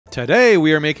Today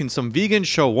we are making some vegan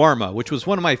shawarma, which was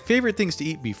one of my favorite things to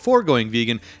eat before going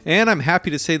vegan, and I'm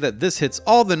happy to say that this hits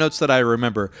all the notes that I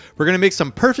remember. We're going to make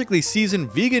some perfectly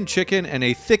seasoned vegan chicken and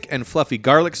a thick and fluffy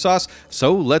garlic sauce,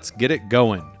 so let's get it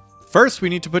going. First, we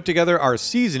need to put together our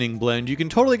seasoning blend. You can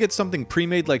totally get something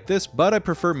pre-made like this, but I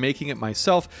prefer making it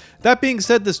myself. That being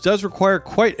said, this does require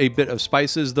quite a bit of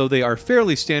spices, though they are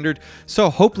fairly standard, so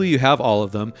hopefully you have all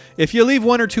of them. If you leave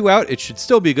one or two out, it should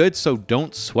still be good, so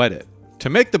don't sweat it. To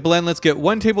make the blend, let's get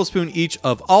 1 tablespoon each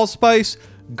of allspice,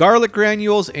 garlic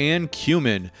granules, and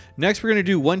cumin. Next, we're going to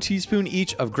do 1 teaspoon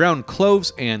each of ground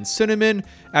cloves and cinnamon.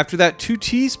 After that, 2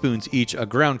 teaspoons each of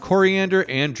ground coriander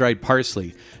and dried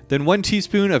parsley. Then 1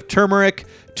 teaspoon of turmeric,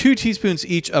 2 teaspoons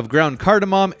each of ground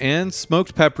cardamom and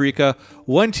smoked paprika,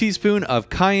 1 teaspoon of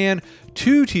cayenne,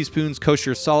 2 teaspoons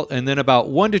kosher salt, and then about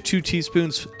 1 to 2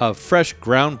 teaspoons of fresh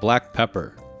ground black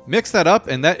pepper. Mix that up,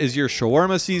 and that is your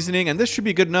shawarma seasoning, and this should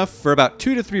be good enough for about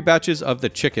 2 to 3 batches of the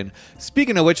chicken.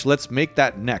 Speaking of which, let's make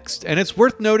that next. And it's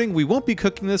worth noting we won't be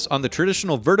cooking this on the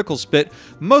traditional vertical spit,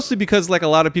 mostly because, like a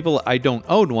lot of people, I don't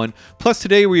own one. Plus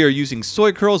today we are using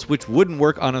soy curls, which wouldn't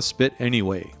work on a spit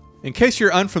anyway. In case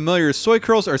you're unfamiliar, soy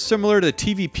curls are similar to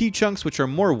TVP chunks, which are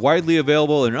more widely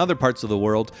available in other parts of the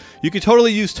world. You could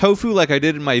totally use tofu like I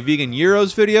did in my vegan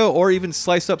gyros video, or even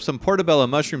slice up some portobello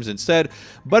mushrooms instead,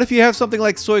 but if you have something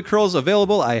like soy curls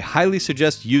available, I highly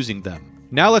suggest using them.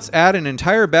 Now let's add an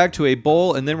entire bag to a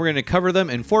bowl, and then we're going to cover them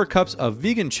in 4 cups of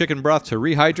vegan chicken broth to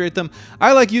rehydrate them.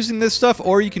 I like using this stuff,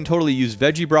 or you can totally use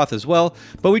veggie broth as well,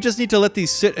 but we just need to let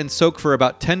these sit and soak for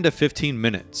about 10 to 15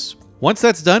 minutes. Once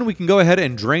that's done, we can go ahead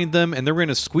and drain them, and then we're going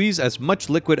to squeeze as much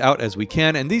liquid out as we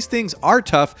can, and these things are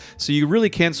tough, so you really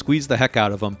can squeeze the heck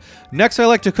out of them. Next, I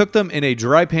like to cook them in a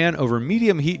dry pan over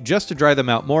medium heat just to dry them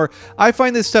out more. I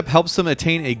find this step helps them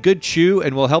attain a good chew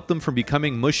and will help them from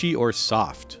becoming mushy or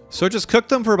soft. So just cook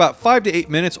them for about 5 to 8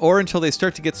 minutes or until they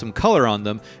start to get some color on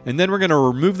them, and then we're going to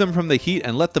remove them from the heat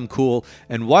and let them cool,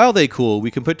 and while they cool,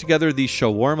 we can put together the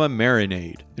shawarma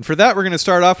marinade. And for that, we're going to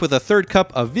start off with a 1/3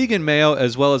 cup of vegan mayo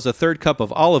as well as a 1/3 cup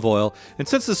of olive oil, and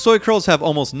since the soy curls have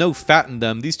almost no fat in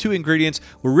them, these 2 ingredients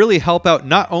will really help out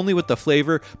not only with the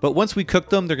flavor, but once we cook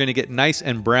them, they're going to get nice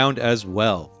and browned as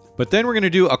well. But then we're going to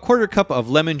do a 1/4 cup of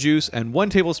lemon juice and 1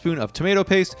 tablespoon of tomato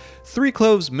paste, 3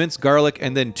 cloves minced garlic,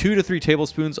 and then 2 to 3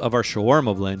 tablespoons of our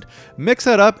shawarma blend. Mix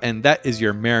that up, and that is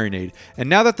your marinade. And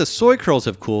now that the soy curls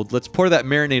have cooled, let's pour that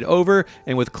marinade over,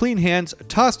 and with clean hands,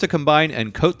 toss to combine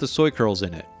and coat the soy curls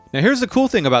in it. Now here's the cool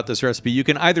thing about this recipe. You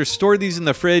can either store these in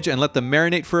the fridge and let them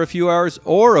marinate for a few hours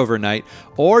or overnight,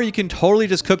 or you can totally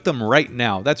just cook them right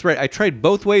now. That's right, I tried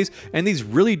both ways, and these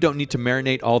really don't need to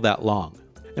marinate all that long.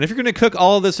 And if you're going to cook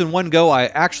all of this in one go, I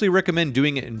actually recommend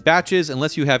doing it in batches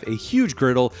unless you have a huge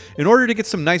griddle. In order to get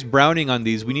some nice browning on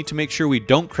these, we need to make sure we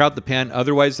don't crowd the pan,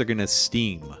 otherwise they're going to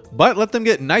steam. But let them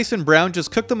get nice and brown,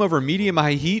 just cook them over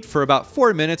medium-high heat for about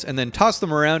 4 minutes and then toss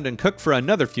them around and cook for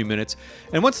another few minutes.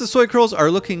 And once the soy curls are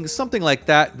looking something like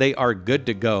that, they are good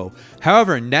to go.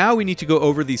 However, now we need to go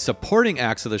over the supporting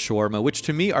acts of the shawarma, which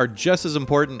to me are just as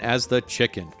important as the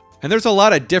chicken. And there's a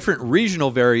lot of different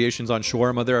regional variations on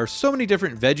shawarma. There are so many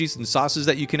different veggies and sauces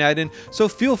that you can add in, so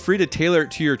feel free to tailor it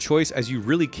to your choice as you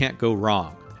really can't go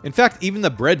wrong. In fact, even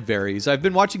the bread varies. I've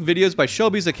been watching videos by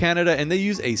Shelby's of Canada and they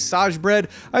use a Sage bread.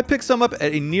 I picked some up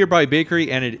at a nearby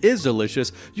bakery and it is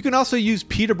delicious. You can also use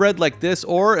pita bread like this,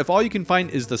 or if all you can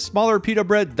find is the smaller pita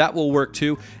bread, that will work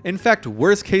too. In fact,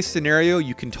 worst case scenario,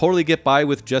 you can totally get by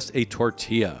with just a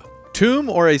tortilla. Toum,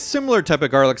 or a similar type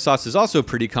of garlic sauce, is also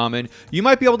pretty common. You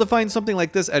might be able to find something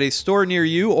like this at a store near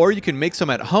you, or you can make some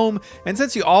at home. And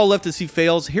since you all love to see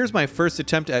fails, here's my first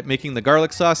attempt at making the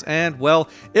garlic sauce, and well,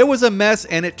 it was a mess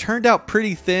and it turned out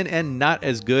pretty thin and not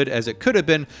as good as it could have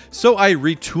been, so I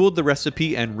retooled the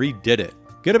recipe and redid it.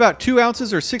 Get about 2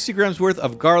 ounces or 60 grams worth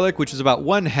of garlic, which is about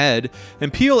 1 head,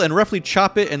 and peel and roughly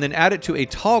chop it and then add it to a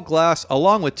tall glass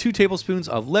along with 2 tablespoons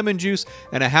of lemon juice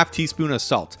and a ½ teaspoon of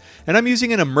salt. And I'm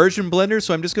using an immersion blender,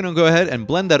 so I'm just going to go ahead and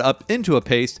blend that up into a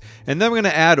paste, and then we're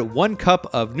going to add 1 cup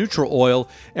of neutral oil,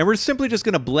 and we're simply just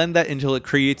going to blend that until it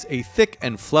creates a thick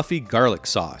and fluffy garlic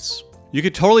sauce. You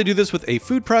could totally do this with a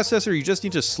food processor, you just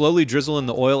need to slowly drizzle in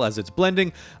the oil as it's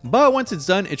blending, but once it's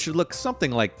done, it should look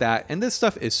something like that, and this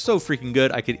stuff is so freaking good,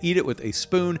 I could eat it with a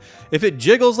spoon. If it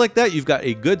jiggles like that, you've got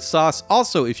a good sauce.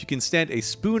 Also, if you can stand a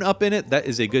spoon up in it, that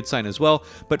is a good sign as well,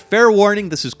 but fair warning,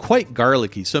 this is quite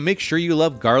garlicky, so make sure you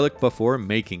love garlic before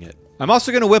making it. I'm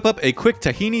also going to whip up a quick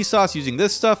tahini sauce using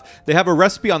this stuff. They have a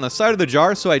recipe on the side of the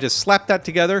jar, so I just slapped that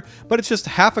together, but it's just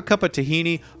 ½ a cup of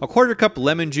tahini, a ¼ cup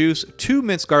lemon juice, 2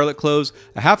 minced garlic cloves,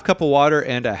 a ½ cup of water,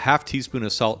 and a ½ teaspoon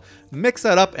of salt. Mix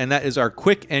that up, and that is our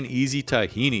quick and easy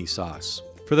tahini sauce.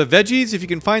 For the veggies, if you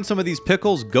can find some of these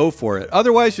pickles, go for it.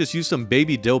 Otherwise, just use some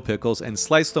baby dill pickles and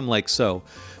slice them like so.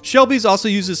 Shelby's also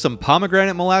uses some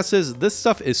pomegranate molasses. This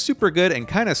stuff is super good and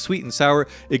kind of sweet and sour.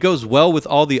 It goes well with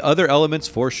all the other elements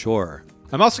for sure.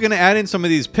 I'm also going to add in some of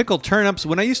these pickled turnips.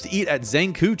 When I used to eat at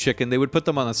Zankou Chicken, they would put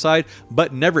them on the side,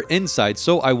 but never inside,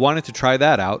 so I wanted to try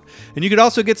that out. And you could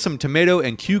also get some tomato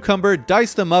and cucumber,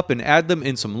 dice them up and add them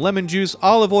in some lemon juice,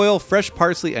 olive oil, fresh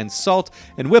parsley, and salt,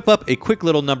 and whip up a quick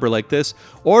little number like this.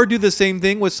 Or do the same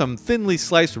thing with some thinly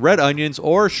sliced red onions,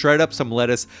 or shred up some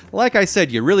lettuce. Like I said,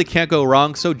 you really can't go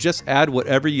wrong, so just add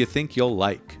whatever you think you'll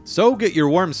like. So get your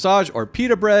warm sage or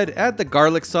pita bread, add the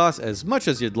garlic sauce as much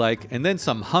as you'd like, and then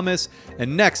some hummus.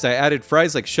 And next, I added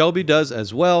fries like Shelby does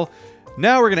as well.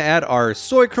 Now we're going to add our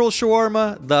soy curl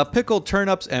shawarma, the pickled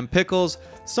turnips and pickles,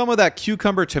 some of that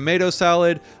cucumber tomato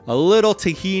salad, a little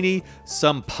tahini,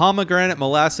 some pomegranate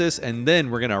molasses, and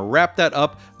then we're going to wrap that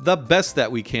up the best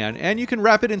that we can. And you can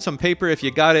wrap it in some paper if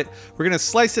you got it. We're going to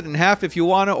slice it in half if you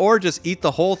want to, or just eat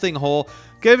the whole thing whole.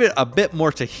 Give it a bit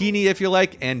more tahini if you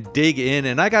like, and dig in.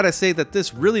 And I gotta say that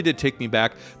this really did take me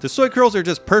back. The soy curls are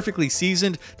just perfectly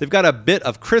seasoned. They've got a bit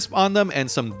of crisp on them and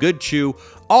some good chew.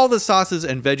 All the sauces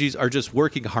and veggies are just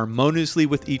working harmoniously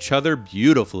with each other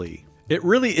beautifully. It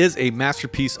really is a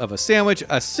masterpiece of a sandwich,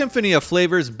 a symphony of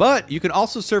flavors, but you can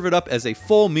also serve it up as a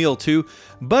full meal too.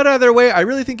 But either way, I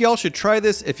really think y'all should try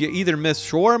this. If you either miss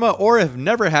shawarma or have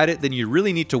never had it, then you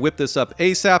really need to whip this up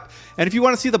ASAP. And if you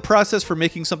want to see the process for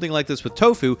making something like this with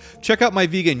tofu, check out my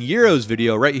vegan gyros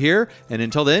video right here. And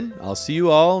until then, I'll see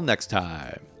you all next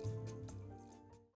time.